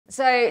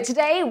So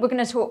today we're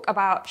going to talk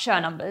about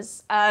Schur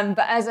numbers, but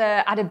as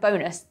an added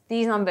bonus,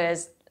 these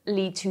numbers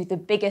lead to the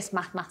biggest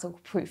mathematical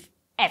proof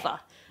ever.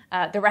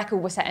 The record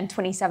was set in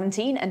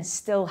 2017 and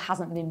still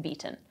hasn't been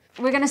beaten.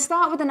 We're going to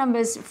start with the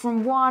numbers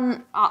from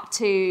 1 up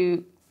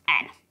to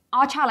n.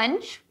 Our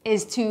challenge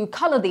is to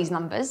colour these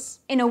numbers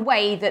in a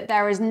way that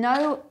there is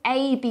no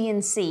A, B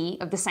and C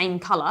of the same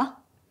colour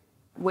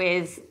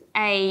with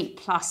A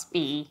plus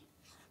B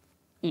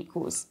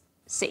equals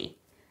C.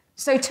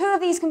 So 2 of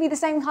these can be the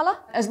same colour,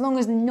 as long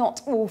as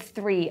not all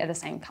 3 are the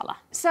same colour.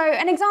 So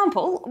an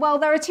example, well,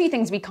 there are 2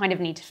 things we kind of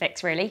need to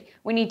fix, really.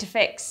 We need to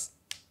fix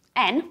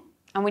n,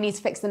 and we need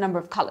to fix the number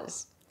of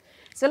colours.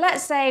 So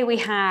let's say we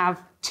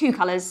have 2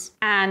 colours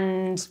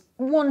and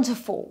 1 to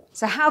 4.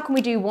 So how can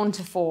we do 1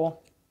 to 4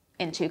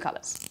 in 2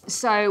 colours?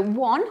 So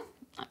 1,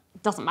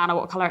 doesn't matter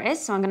what colour it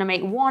is, so I'm going to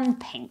make 1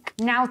 pink.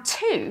 Now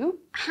 2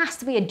 has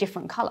to be a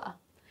different colour,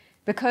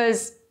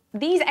 because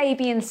these A,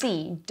 B and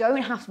C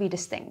don't have to be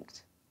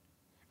distinct.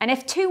 And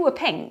if 2 were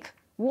pink,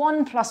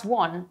 1 plus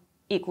 1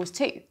 equals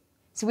 2.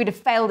 So we'd have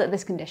failed at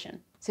this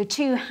condition. So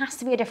 2 has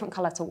to be a different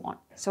colour to 1.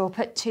 So we'll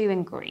put 2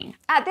 in green.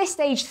 At this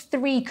stage,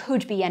 3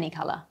 could be any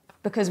colour,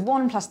 because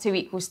 1 plus 2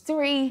 equals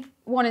 3.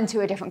 1 and 2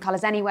 are different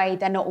colours anyway.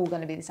 They're not all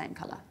going to be the same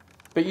colour.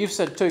 But you've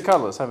said 2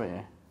 colours, haven't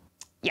you?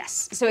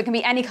 Yes, so it can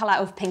be any colour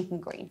of pink and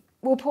green.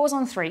 We'll pause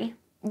on 3.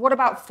 What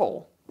about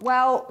 4?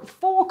 Well,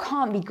 4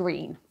 can't be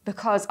green,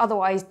 because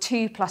otherwise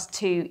 2 plus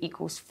 2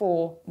 equals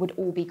 4 would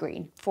all be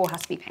green. 4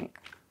 has to be pink.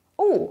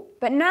 Oh,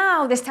 but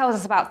now this tells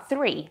us about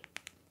 3.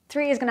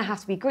 3 is going to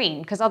have to be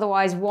green, because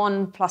otherwise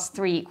 1 plus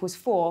 3 equals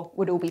 4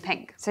 would all be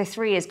pink. So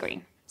 3 is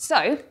green.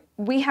 So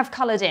we have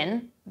coloured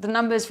in the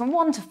numbers from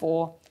 1 to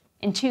 4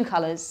 in 2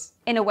 colours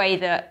in a way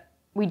that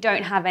we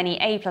don't have any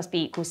A plus B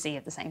equals C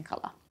of the same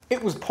colour.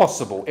 It was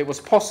possible. It was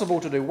possible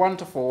to do 1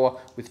 to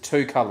 4 with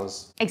 2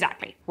 colours.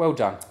 Exactly. Well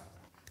done.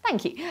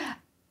 Thank you.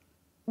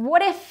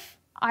 What if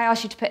I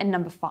asked you to put in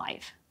number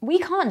 5? We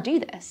can't do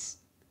this,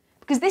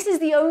 because this is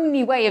the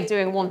only way of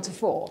doing 1 to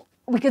 4.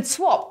 We could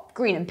swap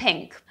green and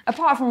pink.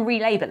 Apart from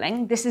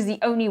relabeling, this is the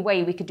only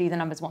way we could do the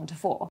numbers 1 to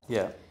 4.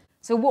 Yeah.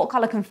 So what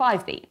colour can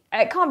 5 be?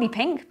 It can't be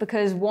pink,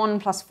 because 1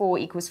 plus 4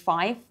 equals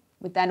 5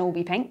 would then all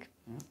be pink.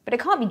 But it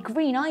can't be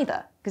green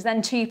either, because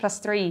then 2 plus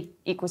 3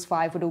 equals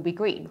 5 would all be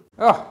green.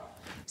 Oh.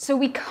 So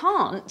we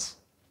can't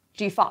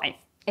do 5.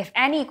 If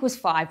n equals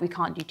 5, we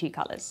can't do 2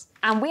 colours.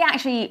 And we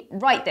actually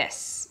write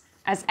this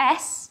as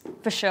S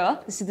for sure.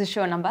 This is the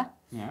Schur number.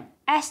 Yeah.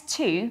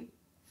 S2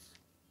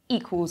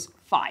 equals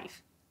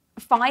 5.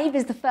 5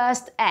 is the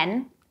first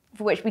n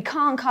for which we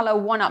can't colour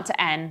 1 up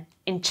to n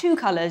in 2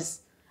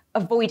 colours,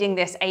 avoiding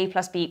this A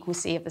plus B equals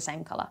C of the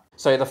same colour.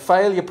 So the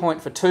failure point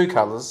for 2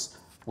 colours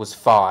was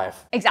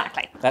 5.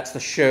 Exactly. That's the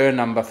Schur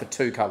number for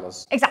 2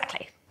 colours.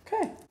 Exactly.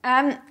 Okay.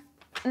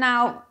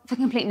 Now, for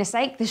completeness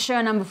sake, the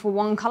Schur number for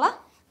 1 colour,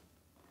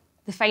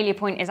 the failure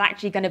point is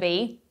actually going to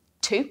be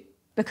 2,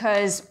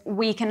 because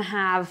we can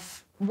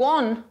have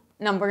 1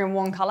 number in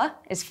 1 colour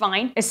is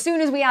fine. As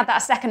soon as we add that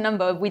second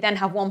number, we then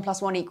have 1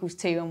 plus 1 equals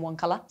 2 in 1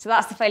 colour. So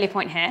that's the failure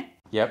point here.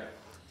 Yep.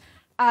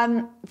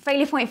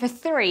 Failure point for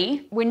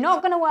 3, we're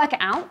not going to work it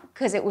out,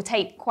 because it will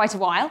take quite a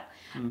while.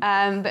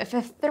 But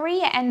for 3,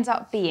 it ends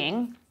up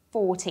being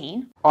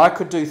 14. I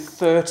could do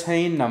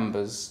 13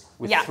 numbers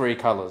with 3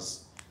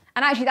 colours.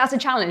 And actually, that's a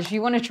challenge. If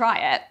you want to try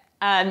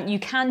it, you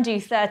can do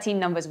 13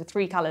 numbers with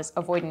 3 colours,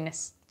 avoiding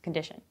this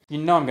condition. You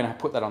know I'm going to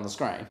put that on the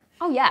screen.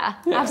 Oh yeah,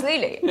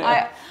 absolutely.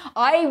 Yeah.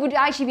 I would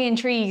actually be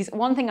intrigued.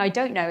 One thing I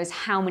don't know is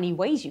how many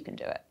ways you can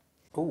do it.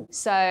 Ooh.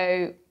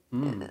 So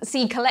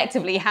see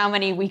collectively how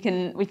many we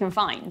can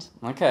find.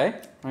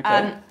 Okay.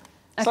 Okay.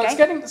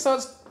 So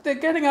they're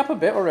getting up a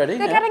bit already.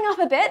 They're getting up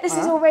a bit. This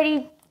is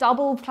already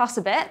double plus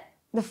a bit.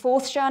 The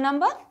 4th Schur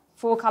number,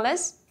 4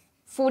 colours,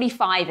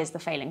 45 is the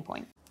failing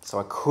point. So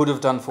I could have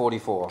done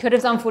 44. Could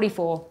have done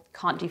 44,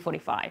 can't do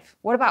 45.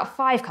 What about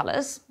 5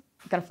 colours?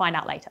 I'm going to find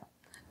out later.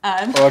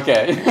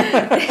 Okay.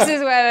 This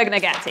is where we're going to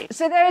get to.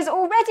 So there is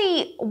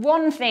already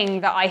one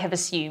thing that I have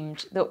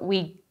assumed that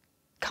we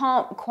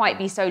can't quite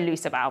be so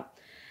loose about,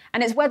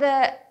 and it's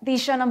whether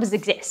these Schur numbers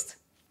exist.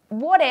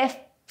 What if,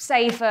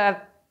 say,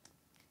 for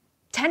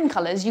 10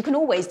 colours, you can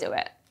always do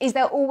it? Is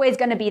there always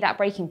going to be that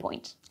breaking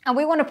point? And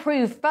we want to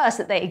prove first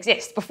that they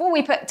exist. Before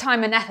we put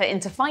time and effort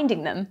into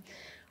finding them,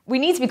 we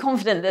need to be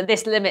confident that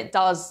this limit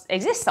does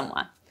exist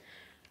somewhere.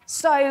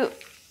 So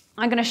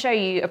I'm going to show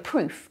you a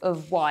proof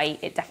of why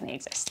it definitely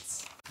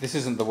exists. This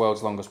isn't the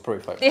world's longest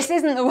proof, though. This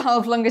isn't the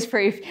world's longest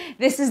proof.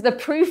 This is the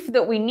proof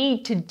that we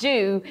need to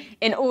do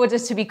in order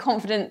to be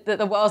confident that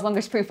the world's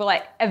longest proof will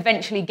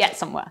eventually get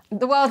somewhere.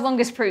 The world's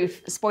longest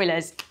proof,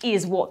 spoilers,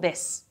 is what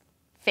this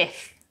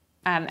 5th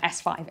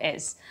S5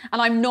 is.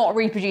 And I'm not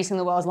reproducing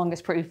the world's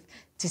longest proof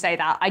to say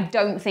that. I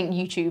don't think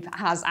YouTube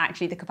has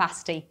actually the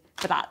capacity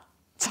for that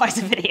size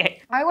of video.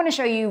 I want to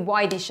show you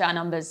why these Schur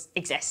numbers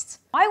exist.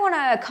 I want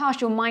to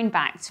cast your mind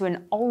back to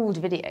an old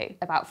video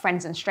about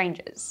friends and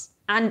strangers.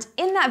 And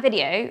in that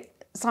video,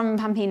 Simon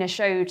Pampina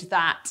showed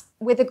that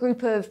with a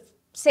group of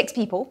 6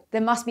 people,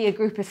 there must be a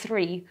group of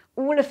 3,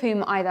 all of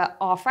whom either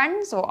are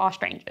friends or are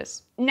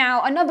strangers.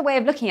 Now, another way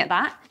of looking at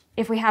that,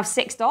 if we have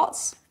 6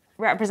 dots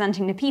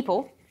representing the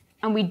people,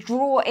 and we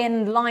draw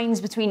in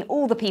lines between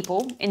all the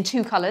people in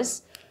 2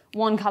 colours,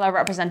 one colour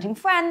representing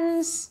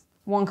friends,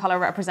 one colour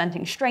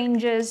representing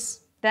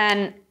strangers,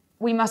 then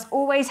we must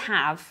always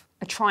have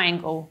a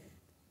triangle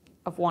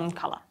of one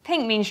colour.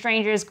 Pink means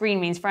strangers, green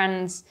means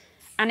friends,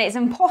 and it's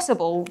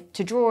impossible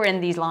to draw in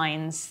these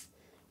lines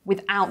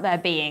without there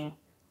being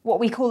what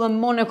we call a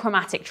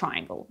monochromatic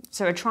triangle,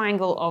 so a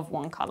triangle of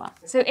one colour.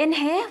 So in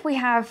here we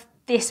have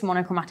this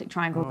monochromatic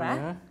triangle there.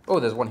 Yeah. Oh,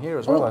 there's one here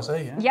as well, I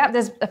see. Yeah. Yep,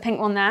 there's a pink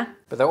one there.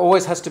 But there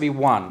always has to be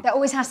one. There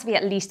always has to be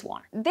at least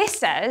one. This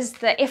says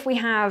that if we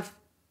have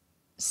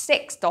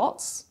 6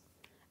 dots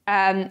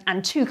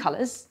and 2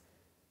 colours,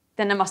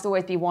 then there must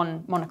always be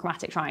one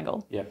monochromatic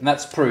triangle. Yeah, and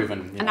that's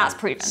proven. And that's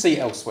proven. See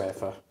elsewhere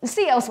for...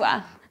 See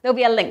elsewhere. There'll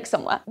be a link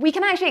somewhere. We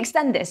can actually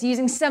extend this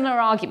using similar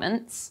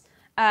arguments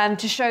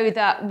to show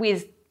that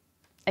with,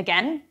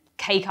 again,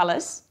 K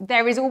colours,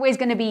 there is always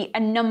going to be a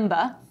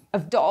number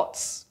of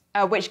dots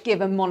which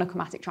give a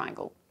monochromatic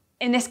triangle.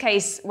 In this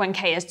case, when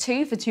K is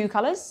 2 for 2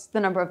 colours, the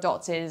number of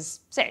dots is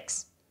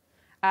 6.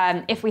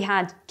 If we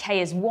had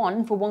K as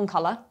 1 for 1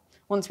 colour,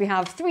 once we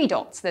have 3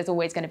 dots, there's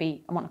always going to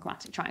be a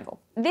monochromatic triangle.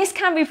 This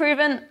can be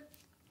proven.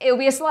 It will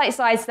be a slight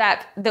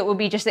sidestep that will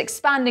be just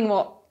expanding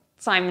what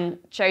Simon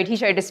showed. He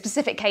showed a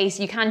specific case.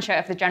 You can show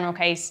it for the general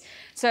case.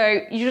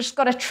 So you just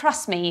got to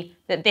trust me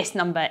that this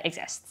number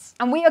exists.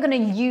 And we are going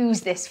to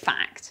use this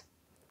fact.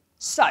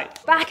 So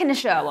back in the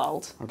Schur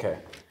world. Okay.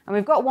 And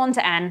we've got 1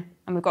 to n,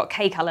 and we've got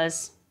K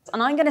colours.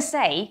 And I'm going to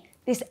say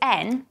this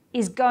n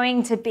is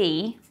going to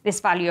be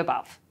this value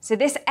above. So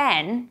this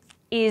n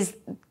is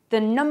the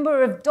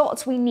number of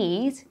dots we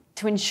need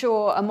to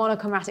ensure a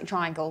monochromatic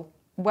triangle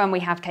when we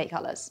have K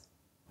colours.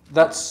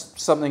 That's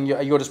something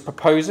you're just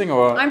proposing,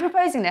 or...? I'm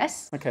proposing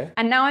this. Okay.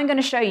 And now I'm going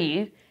to show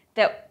you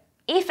that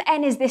if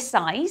n is this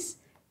size,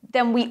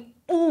 then we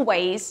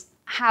always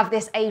have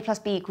this a plus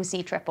b equals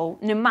c triple,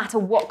 no matter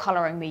what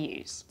colouring we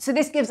use. So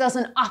this gives us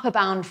an upper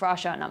bound for our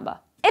Schur number,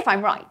 if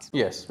I'm right.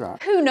 Yes, right.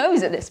 Who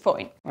knows at this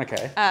point?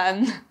 Okay.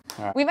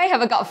 Right. We may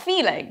have a gut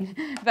feeling,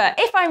 but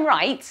if I'm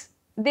right,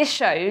 this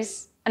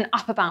shows an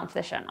upper bound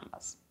for the Schur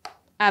numbers.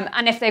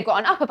 And if they've got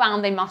an upper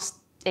bound, they must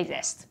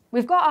exist.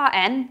 We've got our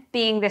n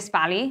being this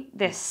value,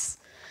 this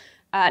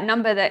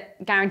number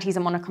that guarantees a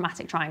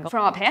monochromatic triangle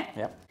from up here.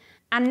 Yep.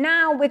 And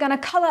now we're going to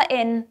colour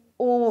in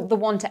all the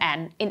 1 to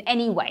n in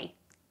any way.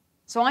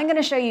 So I'm going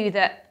to show you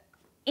that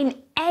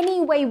in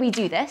any way we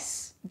do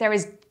this, there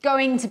is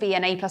going to be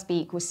an a plus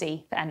b equals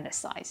c for n this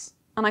size.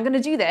 And I'm going to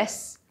do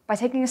this by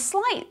taking a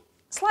slight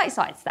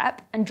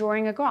sidestep and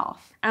drawing a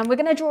graph. And we're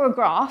going to draw a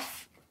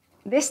graph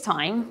this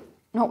time,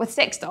 not with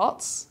 6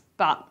 dots,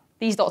 but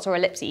these dots are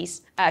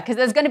ellipses, because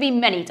there's going to be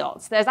many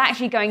dots. There's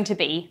actually going to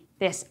be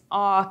this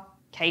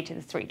rk to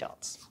the 3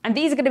 dots. And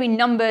these are going to be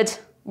numbered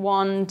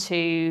 1,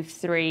 2,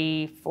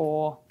 3,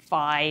 4,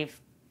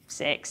 5,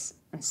 6,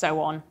 and so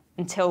on,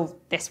 until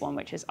this one,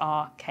 which is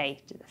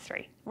rk to the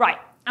 3. Right,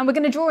 and we're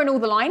going to draw in all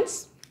the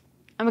lines,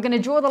 and we're going to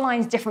draw the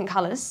lines different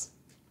colours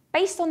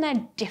based on their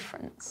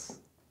difference.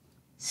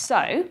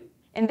 So,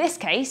 in this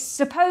case,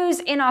 suppose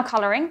in our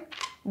colouring,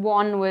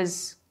 1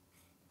 was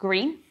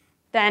green,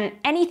 then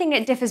anything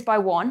that differs by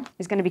 1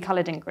 is going to be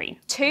coloured in green.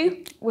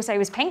 2, we'll say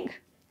was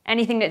pink.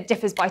 Anything that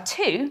differs by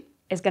 2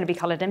 is going to be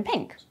coloured in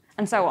pink,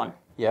 and so on.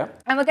 Yeah.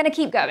 And we're going to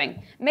keep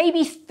going.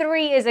 Maybe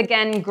 3 is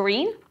again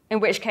green, in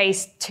which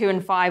case 2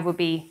 and 5 would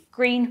be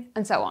green,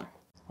 and so on.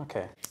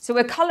 Okay. So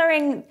we're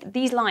colouring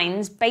these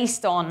lines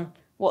based on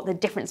what the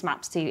difference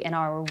maps to in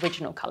our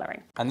original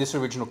colouring. And this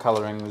original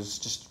colouring was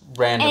just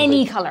randomly...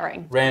 Any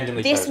colouring.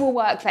 Randomly This chosen. will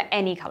work for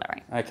any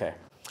colouring. Okay.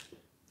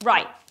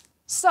 Right.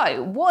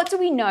 So what do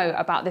we know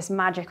about this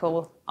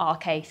magical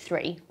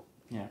RK3?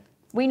 Yeah.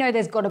 We know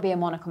there's got to be a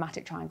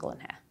monochromatic triangle in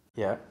here.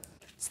 Yeah.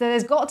 So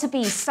there's got to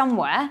be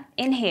somewhere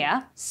in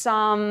here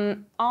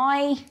some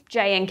I,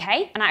 J, and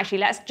K. And actually,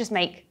 let's just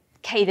make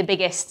K the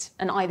biggest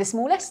and I the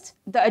smallest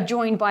that are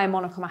joined by a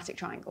monochromatic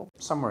triangle.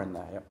 Somewhere in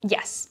there, yeah.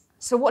 Yes.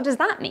 So what does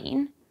that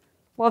mean?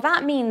 Well,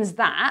 that means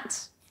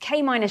that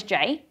K minus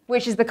J,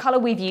 which is the colour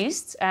we've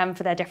used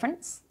for their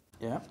difference,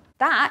 Yeah.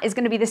 that is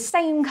going to be the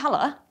same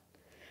colour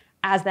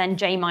as then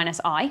J minus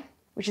I,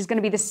 which is going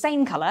to be the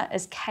same colour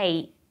as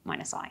K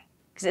minus I.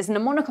 Because it's in a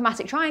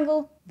monochromatic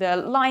triangle, the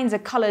lines are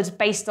coloured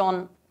based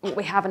on what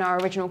we have in our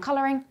original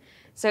colouring.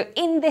 So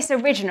in this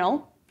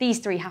original, these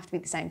 3 have to be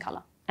the same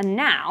colour. And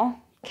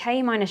now,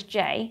 K minus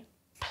J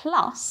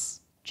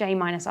plus J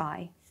minus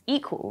I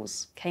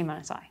equals K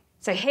minus I.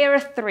 So here are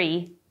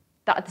 3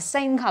 that are the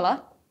same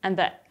colour and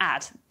that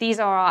add. These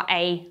are our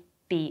A,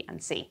 B,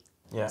 and C.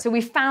 Yeah. So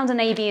we've found an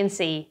A, B, and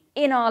C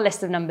in our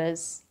list of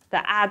numbers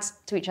that add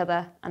to each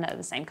other and are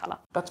the same colour.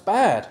 That's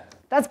bad.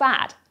 That's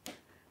bad.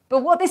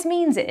 But what this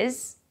means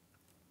is,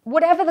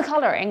 whatever the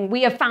colouring,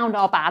 we have found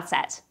our bad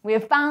set. We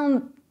have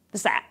found the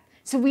set.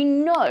 So we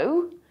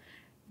know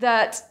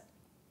that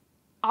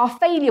our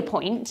failure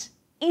point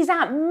is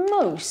at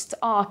most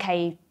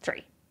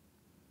RK3.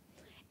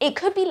 It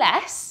could be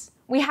less.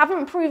 We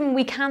haven't proven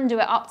we can do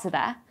it up to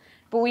there,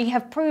 but we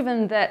have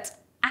proven that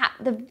at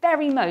the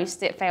very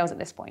most, it fails at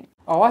this point.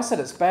 Oh, I said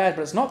it's bad,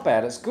 but it's not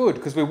bad. It's good,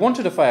 because we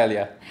wanted a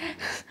failure.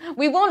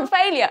 We want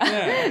failure.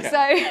 Yeah, okay.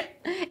 So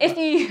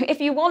if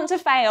you want to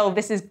fail,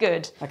 this is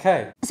good.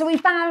 Okay. So we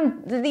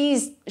found that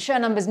these Schur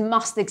numbers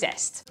must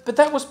exist. But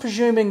that was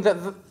presuming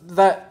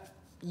that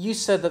you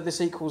said that this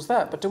equals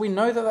that. But do we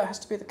know that that has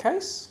to be the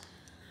case?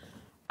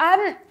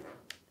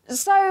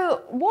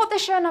 So what the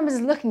Schur numbers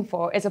is looking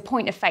for is a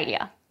point of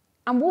failure.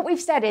 And what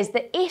we've said is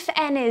that if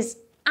n is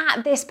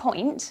at this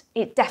point,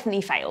 it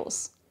definitely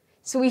fails.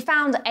 So we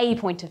found a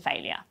point of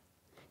failure.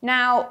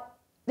 Now,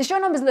 the Schur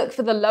numbers look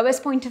for the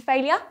lowest point of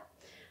failure.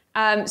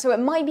 So it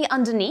might be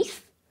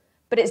underneath,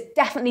 but it's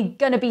definitely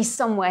going to be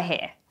somewhere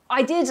here.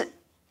 I did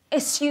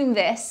assume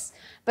this,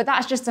 but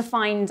that's just to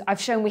find,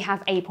 I've shown we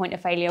have a point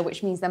of failure,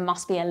 which means there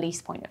must be a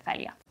least point of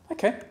failure.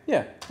 Okay,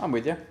 yeah, I'm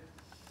with you.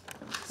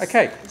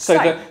 Okay, so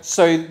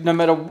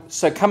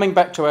coming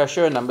back to our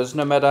Schur numbers,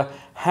 no matter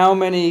how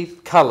many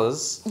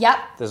colours, yep,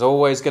 there's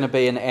always going to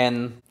be an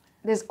n.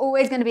 There's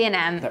always going to be an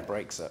n. That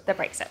breaks it. That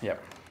breaks it.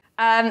 Yep.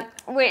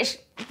 Which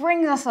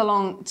brings us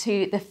along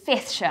to the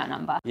fifth Schur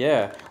number.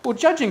 Yeah. Well,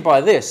 judging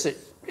by this, it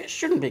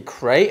shouldn't be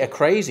a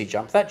crazy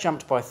jump. That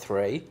jumped by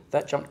 3.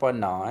 That jumped by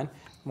 9.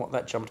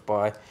 That jumped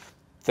by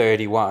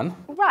 31.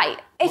 Right.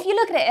 If you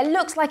look at it, it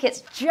looks like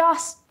it's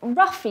just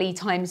roughly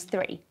times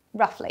 3.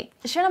 Roughly.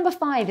 Schur number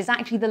 5 is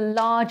actually the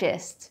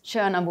largest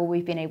Schur number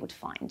we've been able to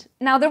find.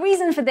 Now, the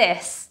reason for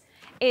this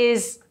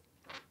is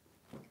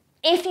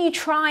if you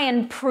try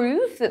and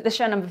prove that the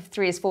Schur number of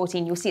 3 is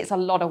 14, you'll see it's a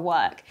lot of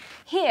work.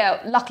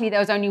 Here, luckily, there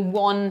was only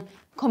one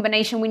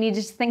combination we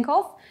needed to think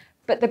of,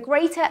 but the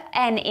greater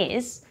n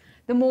is,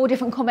 the more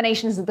different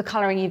combinations of the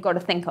colouring you've got to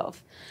think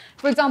of.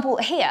 For example,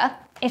 here,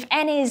 if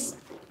n is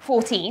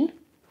 14,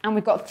 and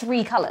we've got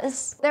 3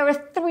 colours, there are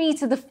 3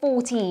 to the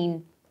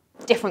 14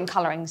 different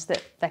colourings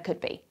that there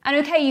could be. And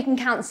okay, you can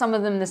count some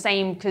of them the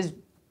same because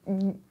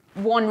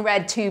 1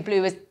 red, 2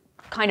 blue is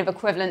kind of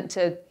equivalent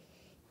to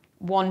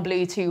 1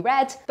 blue, 2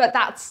 red, but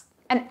that's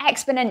an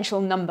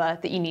exponential number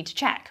that you need to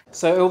check.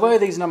 So although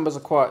these numbers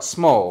are quite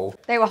small,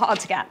 they were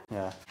hard to get.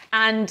 Yeah.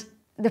 And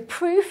the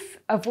proof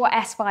of what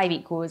S5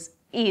 equals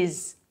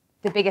is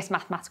the biggest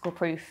mathematical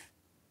proof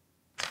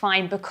to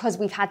find because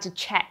we've had to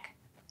check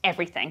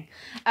everything.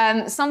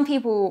 Some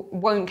people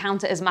won't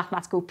count it as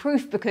mathematical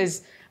proof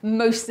because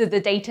most of the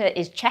data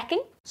is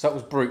checking. So it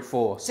was brute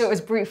force. So it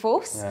was brute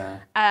force.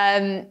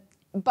 Yeah.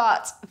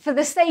 But for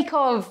the sake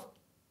of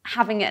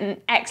having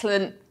an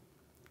excellent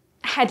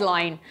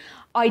headline,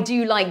 I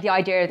do like the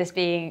idea of this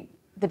being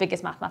the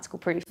biggest mathematical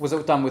proof. Was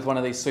it done with one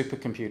of these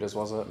supercomputers,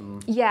 was it?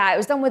 Yeah, it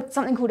was done with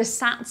something called a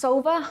SAT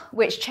solver,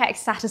 which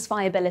checks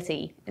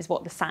satisfiability, is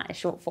what the SAT is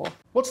short for.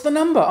 What's the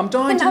number? I'm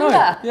dying to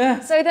know. Yeah.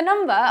 So the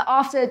number,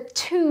 after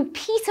 2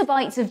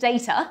 petabytes of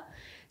data,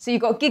 so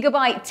you've got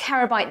gigabyte,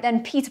 terabyte,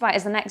 then petabyte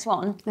is the next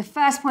one, the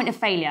first point of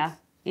failure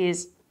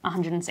is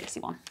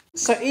 161.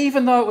 So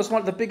even though it was one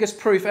of the biggest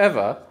proof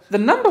ever, the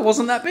number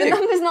wasn't that big. The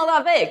number's not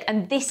that big.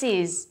 And this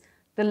is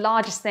the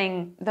largest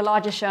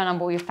Schur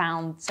number we've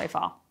found so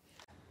far.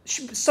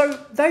 So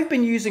they've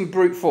been using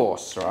brute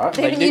force, right?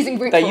 They've been using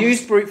brute force. They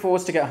used brute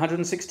force to get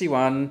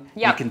 161.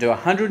 Yep. You can do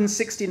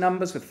 160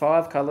 numbers with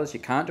 5 colours. You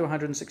can't do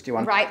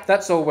 161. Right.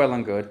 That's all well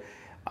and good.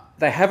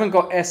 They haven't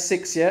got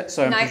S6 yet,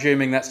 so I'm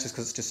presuming that's just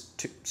because it's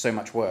just so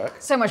much work.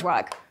 So much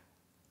work.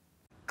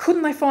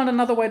 Couldn't they find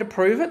another way to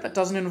prove it that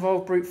doesn't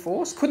involve brute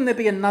force? Couldn't there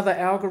be another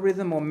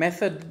algorithm or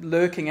method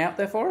lurking out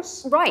there for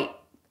us? Right.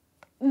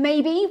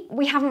 Maybe.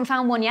 We haven't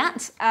found one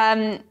yet.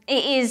 It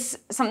is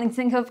something to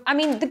think of. I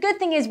mean, the good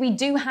thing is we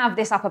do have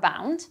this upper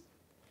bound.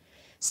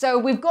 So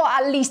we've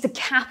got at least a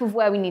cap of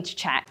where we need to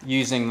check.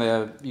 Using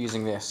this.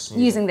 Using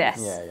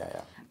this.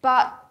 Yeah.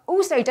 But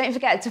also, don't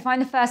forget, to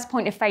find the first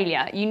point of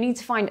failure, you need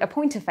to find a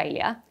point of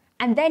failure,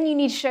 and then you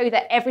need to show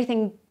that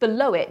everything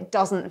below it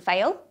doesn't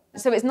fail.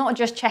 So it's not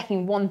just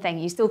checking one thing,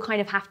 you still kind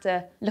of have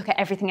to look at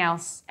everything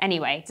else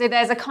anyway. So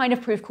there's a kind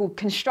of proof called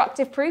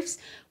constructive proofs,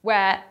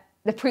 where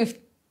the proof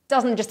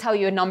doesn't just tell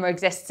you a number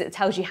exists, it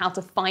tells you how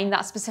to find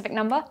that specific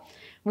number.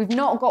 We've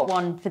not got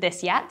one for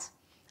this yet.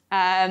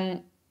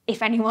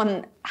 If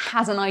anyone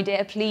has an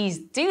idea, please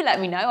do let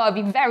me know. I'd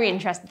be very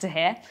interested to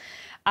hear.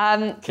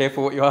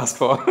 Careful what you ask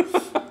for.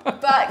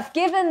 But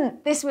given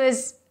this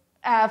was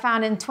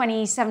found in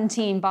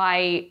 2017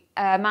 by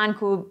a man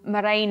called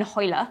Marijn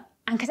Heuler,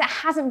 and because it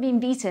hasn't been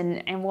beaten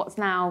in what's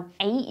now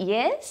 8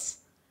 years,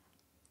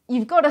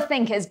 you've got to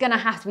think it's going to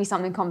have to be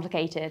something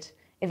complicated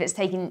if it's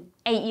taken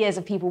 8 years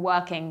of people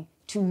working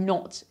to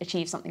not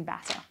achieve something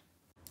better.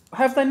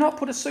 Have they not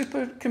put a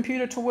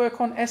supercomputer to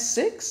work on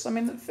S6? I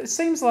mean, it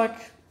seems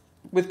like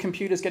with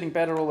computers getting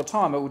better all the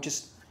time, you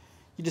just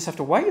have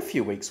to wait a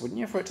few weeks, wouldn't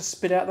you, for it to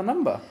spit out the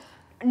number?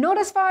 Not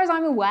as far as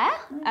I'm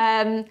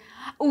aware.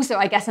 Also,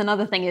 I guess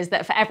another thing is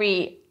that for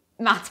every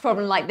maths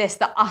problem like this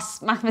that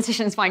us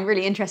mathematicians find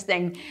really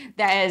interesting,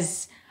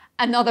 there's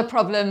another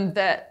problem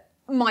that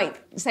might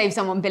save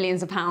someone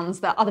billions of pounds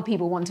that other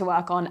people want to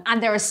work on.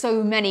 And there are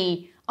so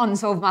many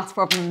unsolved maths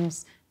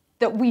problems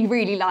that we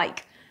really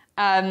like.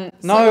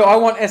 No, I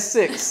want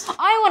S6.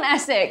 I want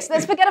S6.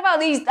 Let's forget about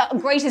these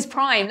greatest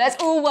prime. Let's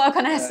all work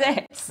on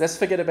S6. Let's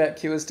forget about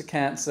cures to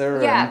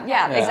cancer.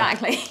 Yeah,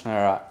 exactly. All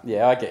right.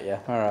 Yeah, I get you.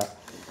 All right.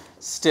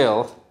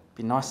 Still, it'd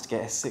be nice to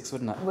get S6,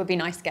 wouldn't it? It would be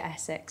nice to get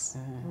S6. It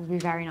would be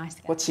very nice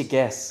to get. What's your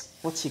guess?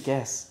 What's your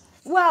guess?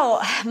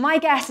 Well, my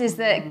guess is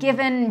that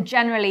given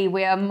generally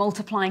we are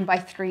multiplying by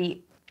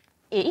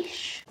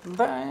 3-ish.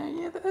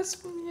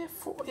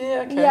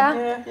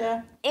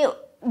 Yeah. It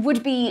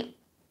would be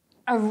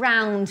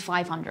around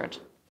 500.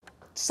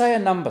 Say a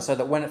number so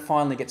that when it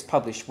finally gets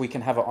published, we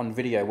can have it on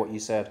video, what you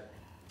said.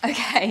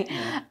 Okay.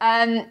 Yeah.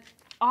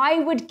 I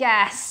would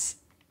guess,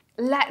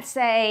 let's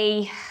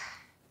say,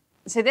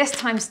 so this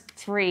times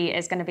 3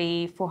 is going to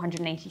be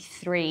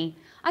 483.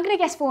 I'm going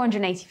to guess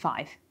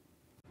 485.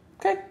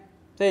 Okay.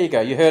 There you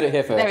go. You heard it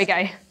here first. There we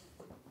go.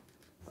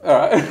 All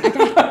right.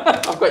 Okay.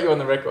 I've got you on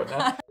the record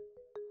now.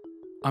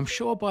 I'm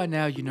sure by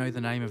now you know the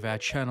name of our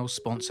channel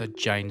sponsor,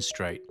 Jane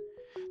Street.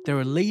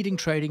 They're a leading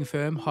trading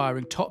firm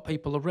hiring top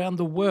people around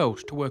the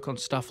world to work on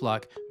stuff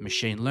like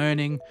machine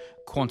learning,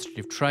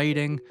 quantitative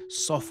trading,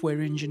 software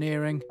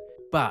engineering.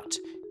 But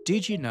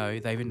did you know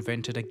they've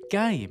invented a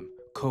game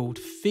called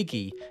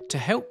Figgy to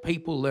help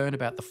people learn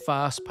about the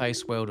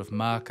fast-paced world of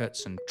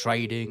markets and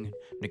trading,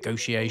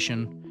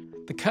 negotiation?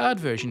 The card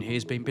version here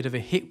has been a bit of a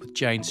hit with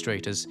Jane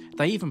Streeters.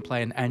 They even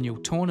play an annual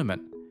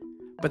tournament.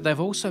 But they've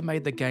also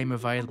made the game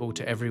available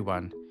to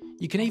everyone.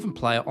 You can even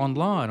play it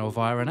online or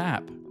via an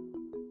app.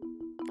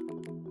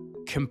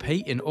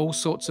 Compete in all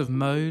sorts of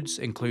modes,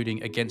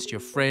 including against your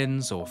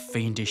friends or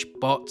fiendish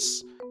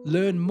bots.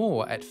 Learn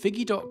more at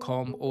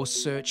Figgy.com or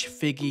search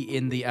Figgy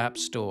in the App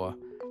Store.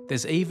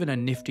 There's even a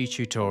nifty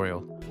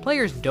tutorial.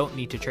 Players don't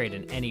need to trade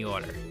in any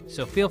order,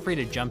 so feel free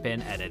to jump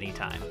in at any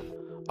time.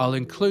 I'll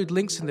include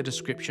links in the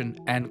description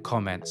and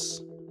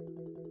comments.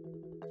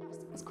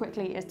 As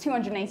quickly as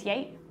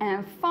 288,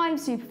 and 5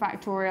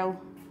 superfactorial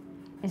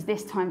is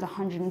this times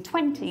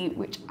 120,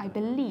 which I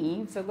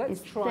believe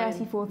is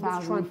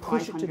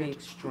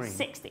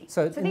 34,560.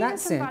 So in that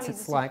sense,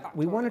 it's like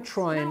we want to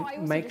try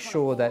and make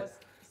sure that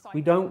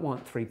we don't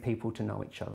want 3 people to know each other.